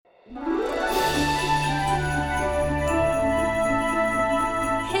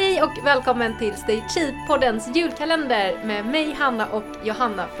Hej och välkommen till Stay Cheap-poddens julkalender med mig Hanna och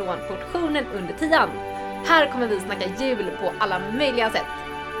Johanna från Portionen under 10. Här kommer vi snacka jul på alla möjliga sätt.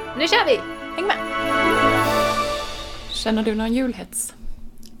 Nu kör vi! Häng med! Känner du någon julhets?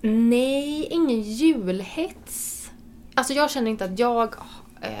 Nej, ingen julhets. Alltså jag känner inte att jag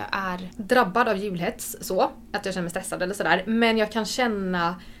är drabbad av julhets så, att jag känner mig stressad eller sådär. Men jag kan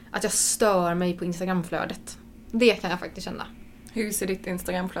känna att jag stör mig på Instagramflödet. Det kan jag faktiskt känna. Hur ser ditt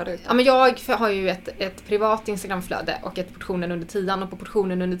Instagramflöde ut? Ja, men jag har ju ett privat Instagramflöde och ett Portionen under 10. Och på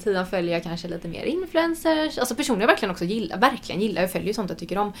Portionen under 10 följer jag kanske lite mer influencers. Alltså personer jag verkligen också gillar. Jag följer ju sånt jag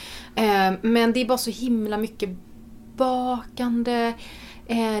tycker om. Men det är bara så himla mycket bakande.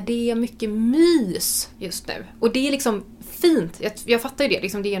 Det är mycket mys just nu. Och det är liksom fint. Jag fattar ju det.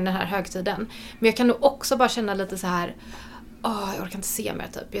 Liksom, det är ju den här högtiden. Men jag kan nog också bara känna lite så här. Jag orkar inte se mer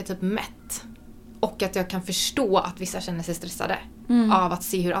typ. Jag är typ mätt. Och att jag kan förstå att vissa känner sig stressade av att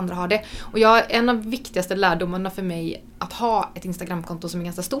se hur andra har det. Och en av de viktigaste lärdomarna för mig att ha ett Instagramkonto som är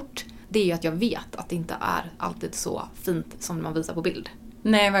ganska stort, det är ju att jag vet att det inte är alltid så fint som man visar på bild.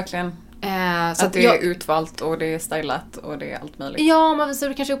 Nej, verkligen. Så att det är utvalt och det är stylat och det är allt möjligt. Ja, man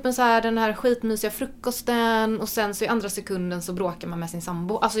visar kanske upp den här skitmysiga frukosten och sen så i andra sekunden så bråkar man med sin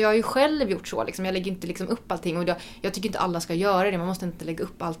sambo. Alltså jag har ju själv gjort så liksom. Jag lägger inte liksom upp allting och jag tycker inte alla ska göra det. Man måste inte lägga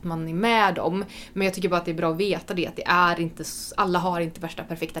upp allt man är med om. Men jag tycker bara att det är bra att veta det. Att det är inte, alla har inte värsta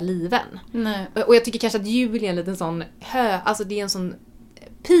perfekta liven. Nej. Och jag tycker kanske att jul är en liten sån alltså det är en sån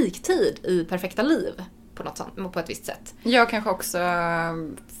peaktid i perfekta liv. På ett visst sätt. Jag kanske också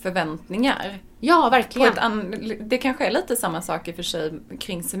förväntningar. Ja, verkligen. Det kanske är lite samma sak i för sig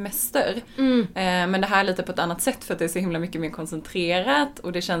kring semester. Men det här är lite på ett annat sätt för att det är så himla mycket mer koncentrerat.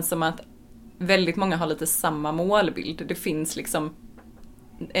 Och det känns som att väldigt många har lite samma målbild. Det finns liksom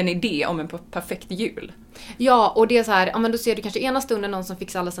en idé om en perfekt jul. Ja, och det är så här, ja men då ser du kanske ena stunden någon som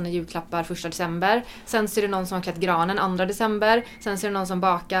fixar alla sina julklappar 1 december. Sen ser du någon som har klätt granen 2 december. Sen ser du någon som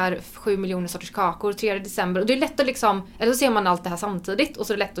bakar 7 miljoner sorters kakor 3 december. Och det är lätt att liksom, eller så ser man allt det här samtidigt. Och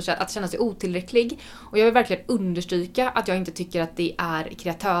så är det lätt att känna sig otillräcklig. Och jag vill verkligen understryka att jag inte tycker att det är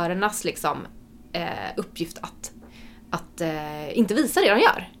kreatörernas liksom, uppgift att inte visa det de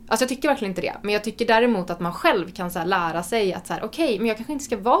gör. Alltså jag tycker verkligen inte det. Men jag tycker däremot att man själv kan så här lära sig att så här, okej, men jag kanske inte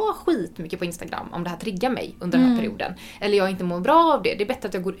ska vara skitmycket på Instagram om det här triggar mig under den här perioden. Eller jag inte mår bra av det. Det är bättre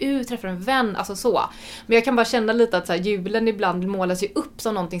att jag går ut, träffar en vän, alltså så. Men jag kan bara känna lite att så här, julen ibland målas ju upp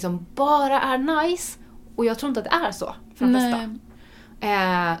som någonting som bara är nice. Och jag tror inte att det är så för de flesta.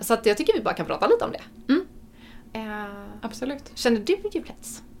 Så att jag tycker vi bara kan prata lite om det. Absolut. Känner du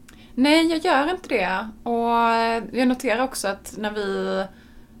julhets? Nej, jag gör inte det. Och jag noterar också att när vi...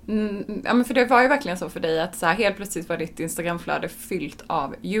 Ja, men för det var ju verkligen så för dig att så här, helt plötsligt var ditt Instagramflöde fyllt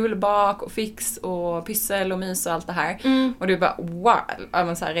av julbak och fix och pyssel och mys och allt det här. Och du bara, wow,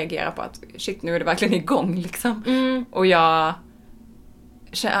 man så här reagerar på att shit, nu är det verkligen igång liksom. Och jag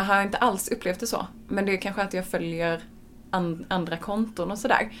har inte alls upplevt det så. Men det är kanske att jag följer andra konton och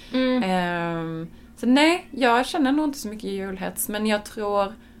sådär. Så nej, jag känner nog inte så mycket julhets. Men jag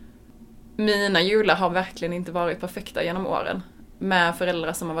tror mina jular har verkligen inte varit perfekta genom åren. Med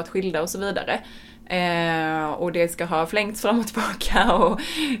föräldrar som har varit skilda och så vidare. Och det ska ha flängts fram och tillbaka. Och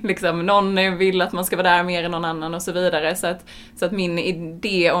liksom, någon vill att man ska vara där mer än någon annan och så vidare. Så att min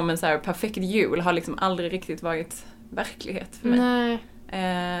idé om en så här perfekt jul har liksom aldrig riktigt varit verklighet för mig.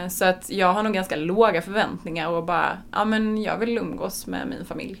 Nej. Så att jag har nog ganska låga förväntningar. Och bara, ja men jag vill umgås med min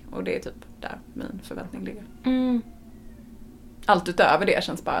familj. Och det är typ där min förväntning ligger. Allt utöver det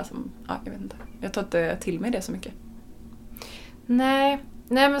känns bara som, ja jag vet inte. Jag tar inte till mig det så mycket. Nej,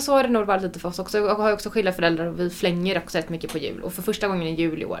 men så har det nog varit lite för oss också. Jag har också skilda föräldrar och vi flänger också rätt mycket på jul. Och för första gången i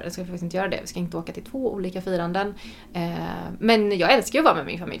jul i år ska vi faktiskt inte göra det. Vi ska inte åka till 2 olika firanden. Men jag älskar ju att vara med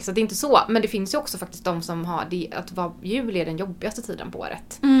min familj, så det är inte så. Men det finns ju också faktiskt de som har det, att jul är den jobbigaste tiden på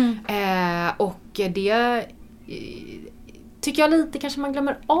året. Och det tycker jag lite kanske man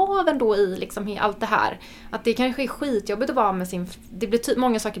glömmer av ändå i liksom allt det här. Att det kanske är skitjobbigt att vara med sin...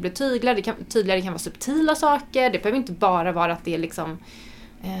 många saker blir tydligare. Det kan vara subtila saker. Det behöver inte bara vara att det är liksom...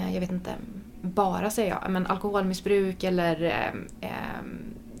 jag vet inte... Bara säger jag. Men alkoholmissbruk eller...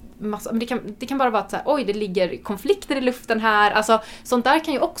 det kan bara vara att så här, oj, det ligger konflikter i luften här. Alltså, sånt där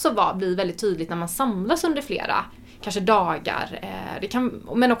kan ju också bli väldigt tydligt när man samlas under flera kanske dagar.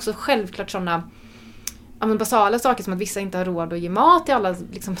 Men också självklart sådana... Ja, men basala saker som att vissa inte har råd att ge mat till alla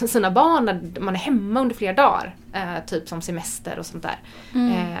liksom, sina barn när man är hemma under flera dagar. Typ som semester och sånt där.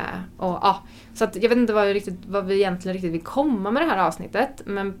 Så att jag vet inte vad vi egentligen riktigt vill komma med det här avsnittet.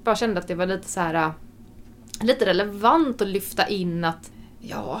 Men bara kände att det var lite så här lite relevant att lyfta in att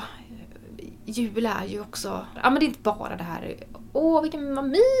Ja, jul är ju också... Ja, men det är inte bara det här... Vilken vad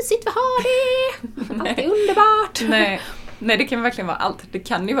mysigt vi har det! Allt är underbart! Nej, det kan verkligen vara allt. Det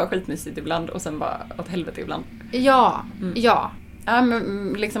kan ju vara skitmysigt ibland och sen bara åt helvete ibland. Ja. Ja,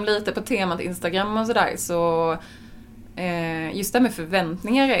 men liksom lite på temat Instagram och sådär så... just det med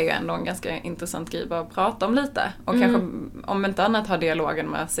förväntningar är ju ändå en ganska intressant grej att prata om lite. Och kanske om inte annat ha dialogen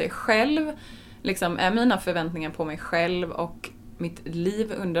med sig själv. Liksom, är mina förväntningar på mig själv och mitt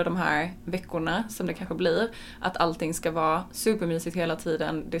liv under de här veckorna som det kanske blir. Att allting ska vara supermysigt hela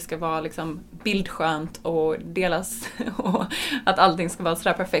tiden. Det ska vara liksom bildskönt och delas. Och att allting ska vara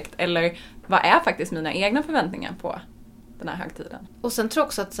sådär perfekt. Eller vad är faktiskt mina egna förväntningar på den här högtiden? Och sen tror jag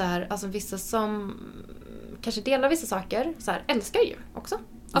också att så här, alltså vissa som kanske delar vissa saker så här, älskar ju också.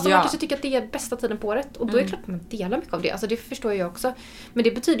 Alltså man kanske tycker att det är bästa tiden på året. Och då är det klart att man delar mycket av det. Alltså det förstår jag också. Men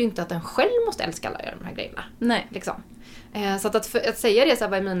det betyder ju inte att en själv måste älska alla de här grejerna. Nej. Liksom. Så att säga det så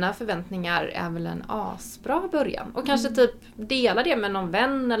här, vad är mina förväntningar är väl en asbra början. Och kanske typ dela det med någon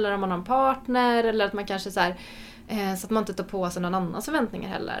vän eller om man har en partner. Eller att man kanske så här, så att man inte tar på sig någon annans förväntningar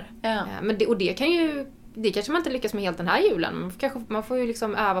heller. Ja. Men det kan ju... Det kanske man inte lyckas med helt den här julen. Man får ju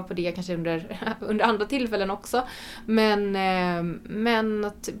liksom öva på det kanske under andra tillfällen också. Men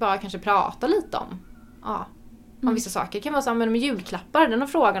att bara kanske prata lite om vissa saker. Det kan vara så här, men med julklappar, den har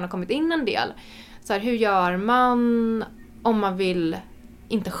frågan har kommit in en del. Så här, hur gör man om man vill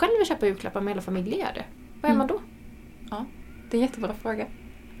inte själv köpa julklappar med hela familjen gör det? Vad gör man då? Ja, det är en jättebra fråga.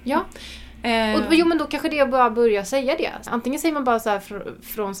 Ja. Och men då kanske det är bara börja säga det. Antingen säger man bara så här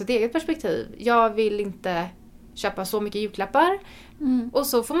från sitt eget perspektiv. Jag vill inte köpa så mycket julklappar. Och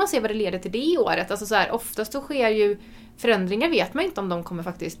så får man se vad det leder till det i året. Alltså så här, oftast så sker ju förändringar, vet man inte om de kommer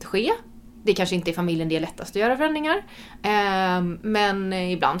faktiskt ske. Det kanske inte är familjen det är lättast att göra förändringar. Men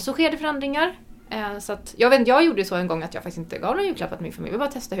ibland så sker det förändringar. Så att, jag gjorde så en gång att jag faktiskt inte gav någon julklappar till min familj. Jag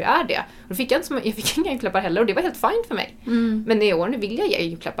bara testa hur är det. Och då fick jag fick inga julklappar heller och det var helt fint för mig. Men i år nu vill jag ge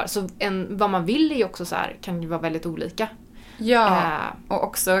julklappar. Så vad man vill är ju också så här, kan ju vara väldigt olika. Ja, och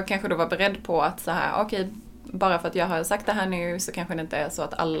också kanske då vara beredd på att så här, okej, bara för att jag har sagt det här nu så kanske det inte är så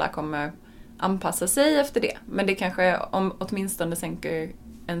att alla kommer anpassa sig efter det. Men det kanske åtminstone sänker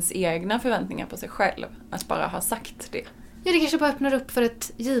ens egna förväntningar på sig själv. Att bara ha sagt det. Ja, det kanske bara öppnar upp för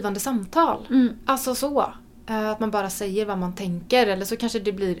ett givande samtal. Alltså så. Att man bara säger vad man tänker. Eller så kanske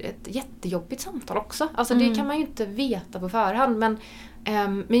det blir ett jättejobbigt samtal också. Alltså det kan man ju inte veta på förhand.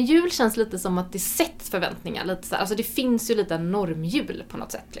 Men jul känns lite som att det sätts förväntningar. Lite så här. Alltså det finns ju lite en normjul på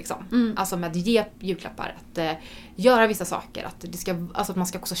något sätt. Liksom. Alltså med att ge julklappar. Att göra vissa saker. Att man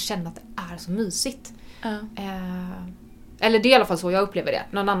ska också känna att det är så mysigt. Eller det är i alla fall så jag upplever det.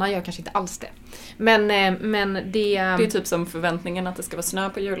 Någon annan gör kanske inte alls det. Men det... Det är typ som förväntningen att det ska vara snö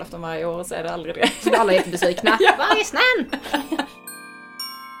på julafton varje år och så är det aldrig det. Så alla är jättebesvikna. Var är snön?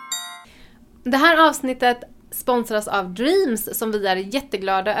 Det här avsnittet sponsras av Dreams som vi är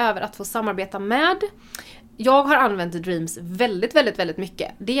jätteglada över att få samarbeta med. Jag har använt Dreams väldigt, väldigt, väldigt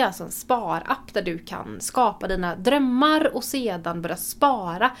mycket. Det är alltså en sparapp där du kan skapa dina drömmar och sedan börja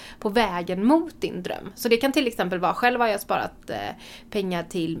spara på vägen mot din dröm. Så det kan till exempel vara, själv har jag sparat pengar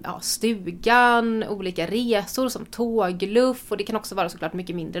till stugan, olika resor som tågluff och det kan också vara såklart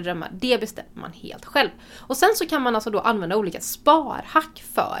mycket mindre drömmar. Det bestämmer man helt själv. Och sen så kan man alltså då använda olika sparhack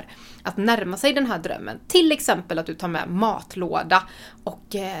för att närma sig den här drömmen. Till exempel att du tar med matlåda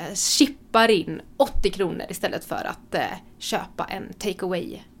och chippar in 80 kronor istället för att köpa en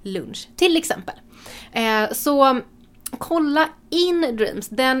takeaway lunch till exempel. Så kolla in Dreams.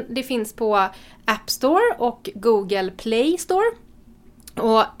 Det finns på App Store och Google Play Store.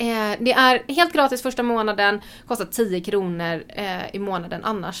 Och det är helt gratis första månaden, kostar 10 kronor i månaden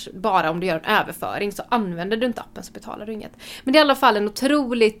annars. Bara om du gör en överföring så använder du inte appen så betalar du inget. Men det är i alla fall en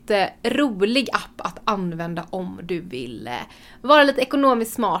otroligt rolig app att använda om du vill vara lite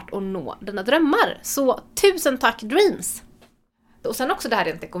ekonomiskt smart och nå dina drömmar. Så tusen tack Dreams! Och sen också det här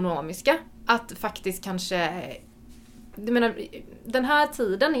rent ekonomiska, att faktiskt kanske... Jag menar, den här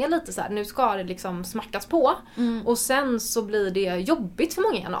tiden är lite så här, nu ska det liksom smackas på och sen så blir det jobbigt för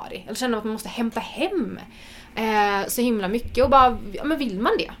många i januari. Eller känner att man måste hämta hem så himla mycket och bara, men vill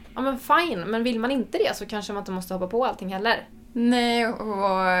man det? Ja men fine, men vill man inte det så kanske man inte måste hoppa på allting heller. Nej,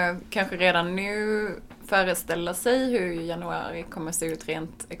 och kanske redan nu föreställa sig hur januari kommer se ut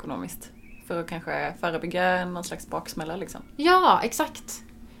rent ekonomiskt. För att kanske förebygga någon slags baksmälla liksom. Ja, exakt.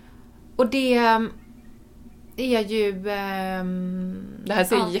 Och det är ju... det här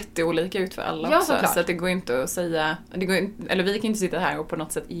ser jätteolika ut för alla också. Såklart. Så att det går inte att säga... eller vi kan inte sitta här och på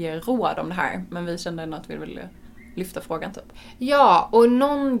något sätt ge råd om det här. Men vi kände ändå att vi ville lyfta frågan typ. Ja, och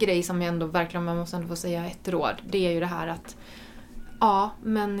någon grej som jag ändå verkligen man måste ändå få säga ett råd. Det är ju det här Ja,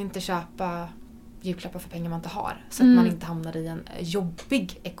 men inte köpa julklappar för pengar man inte har. Så att man inte hamnar i en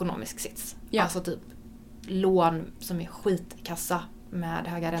jobbig ekonomisk sits. Ja. Alltså typ lån som är skitkassa med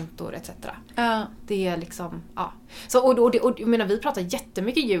höga räntor etc. Ja. Det är liksom, ja. Så, och jag menar, vi pratar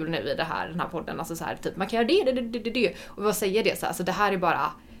jättemycket jul nu i den här podden. Alltså så här, typ, man kan göra det. Och vad säger det? Så här, alltså, det här är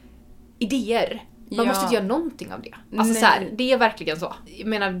bara idéer. Man måste inte göra någonting av det. Alltså så här, det är verkligen så. Jag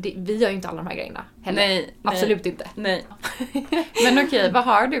menar, vi gör ju inte alla de här grejerna heller. Nej. Absolut inte. Nej. Men okej, vad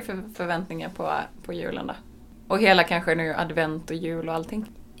har du för förväntningar på julen då? Och hela kanske nu advent och jul och allting?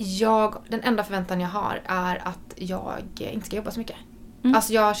 Den enda förväntan jag har är att jag inte ska jobba så mycket.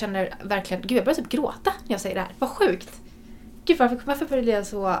 Alltså jag känner verkligen, gud jag börjar typ gråta när jag säger det här. Vad sjukt. Gud varför började jag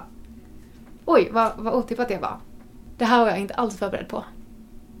så... Oj, vad otippat det var. Det här var jag inte alls förberedd på.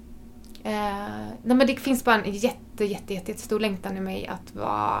 Nej men det finns bara en jättestor längtan i mig att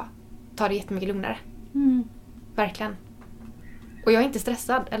ta det jättemycket lugnare. Verkligen. Och jag är inte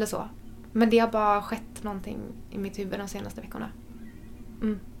stressad eller så. Men det har bara skett någonting i mitt huvud de senaste veckorna.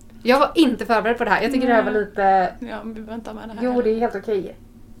 Jag var inte förberedd på det här. Jag tycker det här var lite... Ja, vi behöver inte ha med det här. Jo, det är helt okej.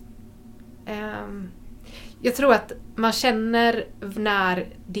 Jag tror att man känner när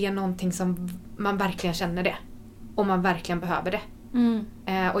det är någonting som man verkligen känner det. Och man verkligen behöver det.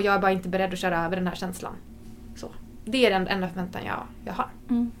 Och jag är bara inte beredd att köra över den här känslan. Så. Det är den enda förväntan jag har.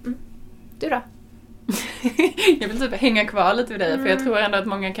 Du då? Jag vill typ hänga kvar lite vid dig. För jag tror ändå att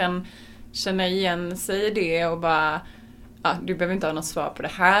många kan känna igen sig i det och bara... Ja, du behöver inte ha något svar på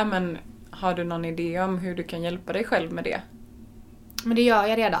det här, men har du någon idé om hur du kan hjälpa dig själv med det? Men det gör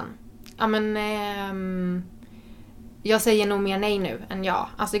jag redan. Ja, men... jag säger nog mer nej nu än ja.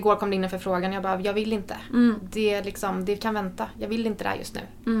 Alltså igår kom det in en förfrågan. Jag bara, jag vill inte. Det kan vänta. Jag vill inte det här just nu.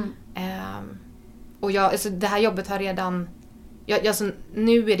 Och alltså, det här jobbet har redan... Alltså,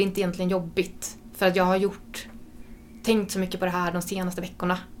 nu är det inte egentligen jobbigt. För att jag har tänkt så mycket på det här de senaste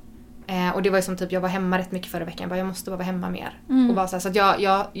veckorna. Och det var ju som typ, jag var hemma rätt mycket förra veckan. Jag måste bara vara hemma mer. Och bara så att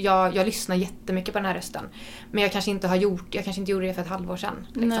jag lyssnar jättemycket på den här rösten. Men jag kanske inte gjorde det för ett halvår sedan.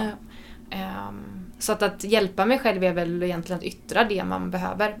 Liksom. Så att hjälpa mig själv är väl egentligen att yttra det man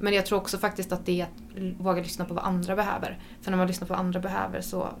behöver. Men jag tror också faktiskt att det är att våga lyssna på vad andra behöver. För när man lyssnar på vad andra behöver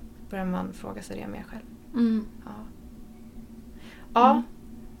så börjar man fråga sig det mer själv.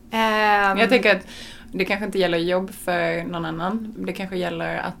 Jag tänker att det kanske inte gäller jobb för någon annan. Det kanske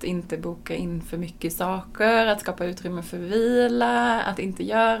gäller att inte boka in för mycket saker, att skapa utrymme för vila, att inte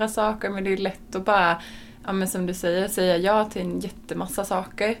göra saker. Men det är lätt att bara, ja, men som du säga ja till en jättemassa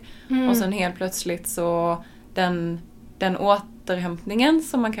saker. Och sen helt plötsligt så den återhämtningen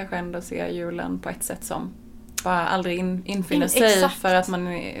som man kanske ändå ser julen på ett sätt som bara aldrig infinner sig. Exakt. För att man,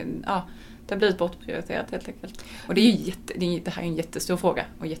 det har blivit bortprioriterat helt enkelt. Och det är ju det här är en jättestor fråga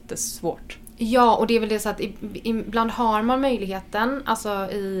och jättesvårt. Ja, och det är väl det så att ibland har man möjligheten, alltså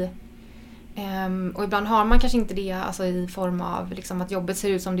och ibland har man kanske inte det, alltså i form av liksom att jobbet ser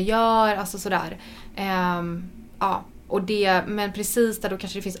ut som det gör, alltså sådär. Och men precis där då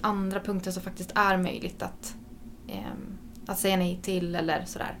kanske det finns andra punkter som faktiskt är möjligt att säga nej till eller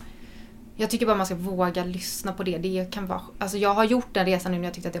sådär. Jag tycker bara man ska våga lyssna på det. Det kan vara, alltså jag har gjort den resan nu när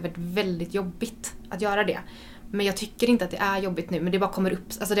jag tyckte att det har varit väldigt jobbigt att göra det. Men jag tycker inte att det är jobbigt nu. Men det bara kommer upp.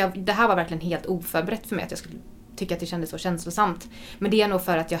 Alltså det här var verkligen helt oförberett för mig. Att jag skulle tycka att det kändes så känslosamt. Men det är nog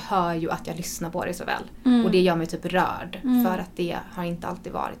för att jag hör ju att jag lyssnar på det så väl. Och det gör mig typ rörd. För att det har inte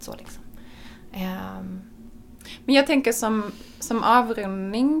alltid varit så liksom. Men jag tänker som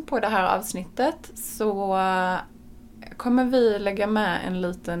avrundning på det här avsnittet så kommer vi lägga med en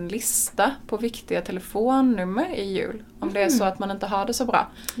liten lista på viktiga telefonnummer i jul. Om det är så att man inte har det så bra.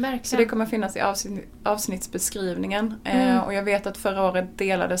 Verkligen. Så det kommer finnas i avsnittsbeskrivningen. Och jag vet att förra året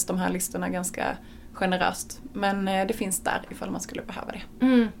delades de här listorna ganska generöst. Men det finns där ifall man skulle behöva det.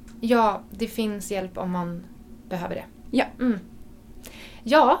 Ja, det finns hjälp om man behöver det. Ja.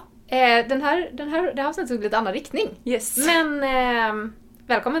 Ja, det här avsnittet tog lite annan riktning. Yes. Men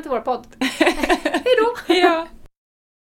välkommen till vår podd. Hej då! Ja.